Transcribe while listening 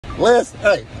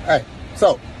Hey.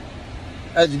 So,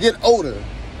 as you get older,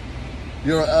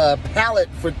 your palate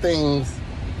for things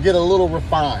get a little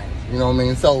refined. You know what I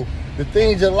mean? So, the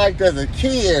things you liked as a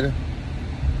kid,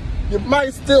 you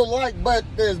might still like, but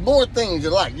there's more things you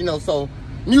like. You know, so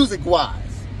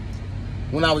music-wise,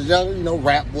 when I was younger, you know,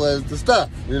 rap was the stuff.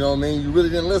 You know what I mean? You really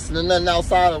didn't listen to nothing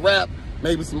outside of rap.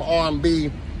 Maybe some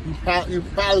R&B. You probably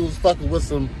was fucking with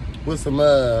some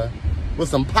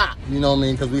pop. You know what I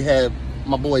mean? Because we had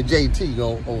my boy JT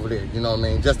over there. You know what I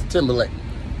mean? Justin Timberlake.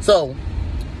 So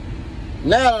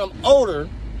now that I'm older,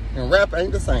 and rap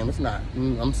ain't the same. It's not.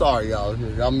 I'm sorry, y'all.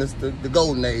 Y'all missed the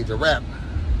golden age of rap.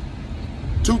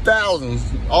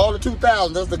 2000s, all the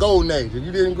 2000s. That's the golden age. If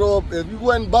you didn't grow up, if you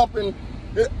wasn't bumping.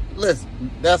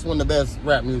 Listen, that's when the best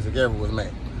rap music ever was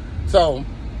made. So,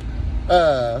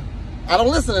 I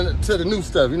don't listen to the new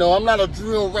stuff. You know, I'm not a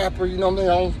drill rapper. You know what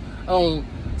I mean? I don't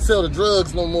sell the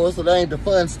drugs no more, so that ain't the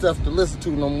fun stuff to listen to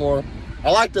no more.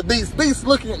 I like the beats. Beats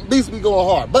be going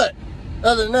hard. But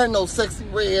other than that, no Sexy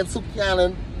Red,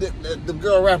 Sukihana, the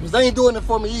girl rappers, they ain't doing it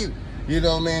for me either. You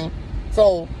know what I mean?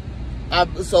 So I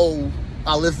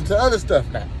listen to other stuff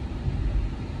now.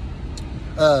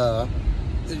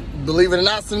 Believe it or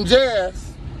not, some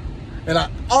jazz, and I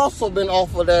also been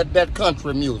off of that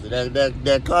country music,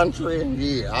 that country.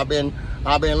 Yeah, I've been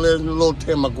listening to a little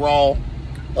Tim McGraw,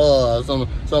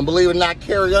 some believe it or not,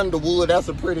 Carrie Underwood. That's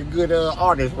a pretty good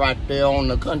artist right there on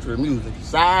the country music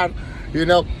side, you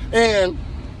know. And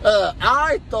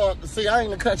I thought, see, I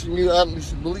ain't a country music. You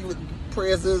should believe it.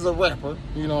 Prez is a rapper,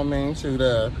 you know what I mean?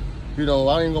 You know,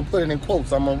 I ain't gonna put it in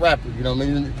quotes. I'm a rapper, you know what I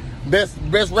mean?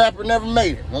 Best rapper never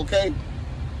made it, okay?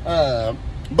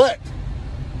 But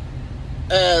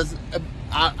as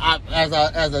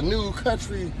a new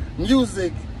country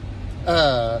music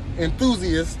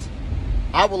enthusiast,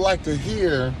 I would like to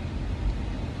hear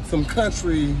some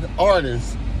country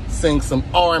artists sing some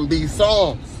R&B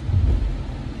songs.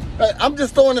 I'm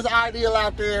just throwing this ideal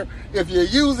out there. If you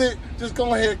use it, just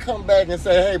go ahead and come back and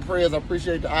say, hey, Prez, I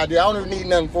appreciate the idea. I don't even need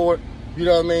nothing for it. You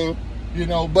know what I mean? You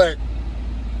know, but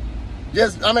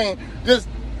just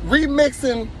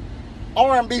remixing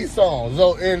R&B songs.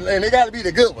 So, and they got to be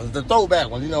the good ones, the throwback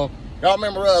ones. You know, y'all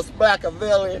remember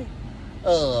Splackavelli?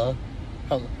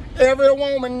 Every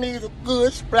woman needs a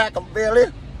good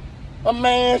Splackavelli. A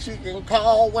man she can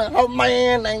call when her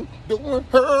man ain't doing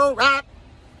her right.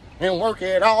 And work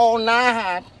it all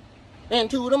night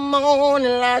into the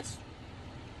morning lights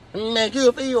and make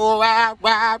you feel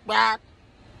right.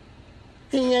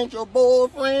 He ain't your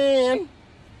boyfriend.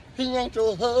 He ain't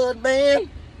your husband.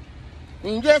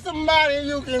 Just somebody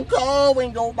you can call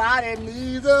when your body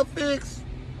needs a fix.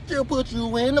 She'll put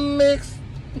you in the mix.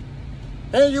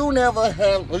 And you never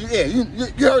have. Yeah, you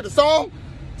heard the song?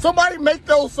 Somebody make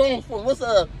those songs for what's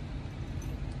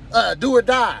Do or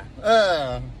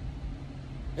Die.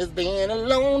 It's been a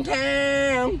long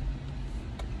time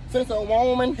since a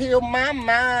woman healed my mind.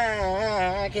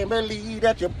 I can't believe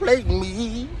that you played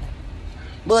me,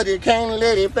 but you can't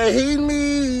let it fade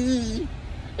me.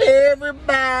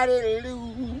 Everybody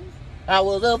lose. I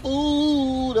was a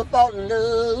fool to fall in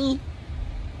love.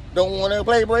 Don't wanna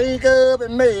play break up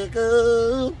and make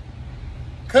up,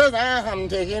 'cause I'm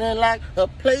taking it like a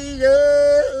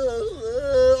player.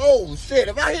 Oh shit,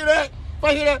 if I hear that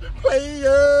player,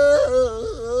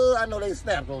 I know they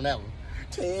snapped on that one.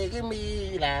 Taking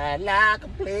me like a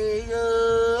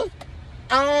player.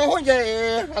 Oh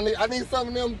yeah, I need some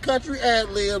of them country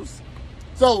ad-libs.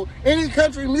 So any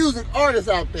country music artists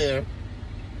out there,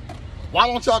 why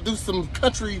don't y'all do some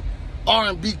country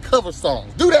R&B cover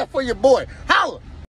songs? Do that for your boy.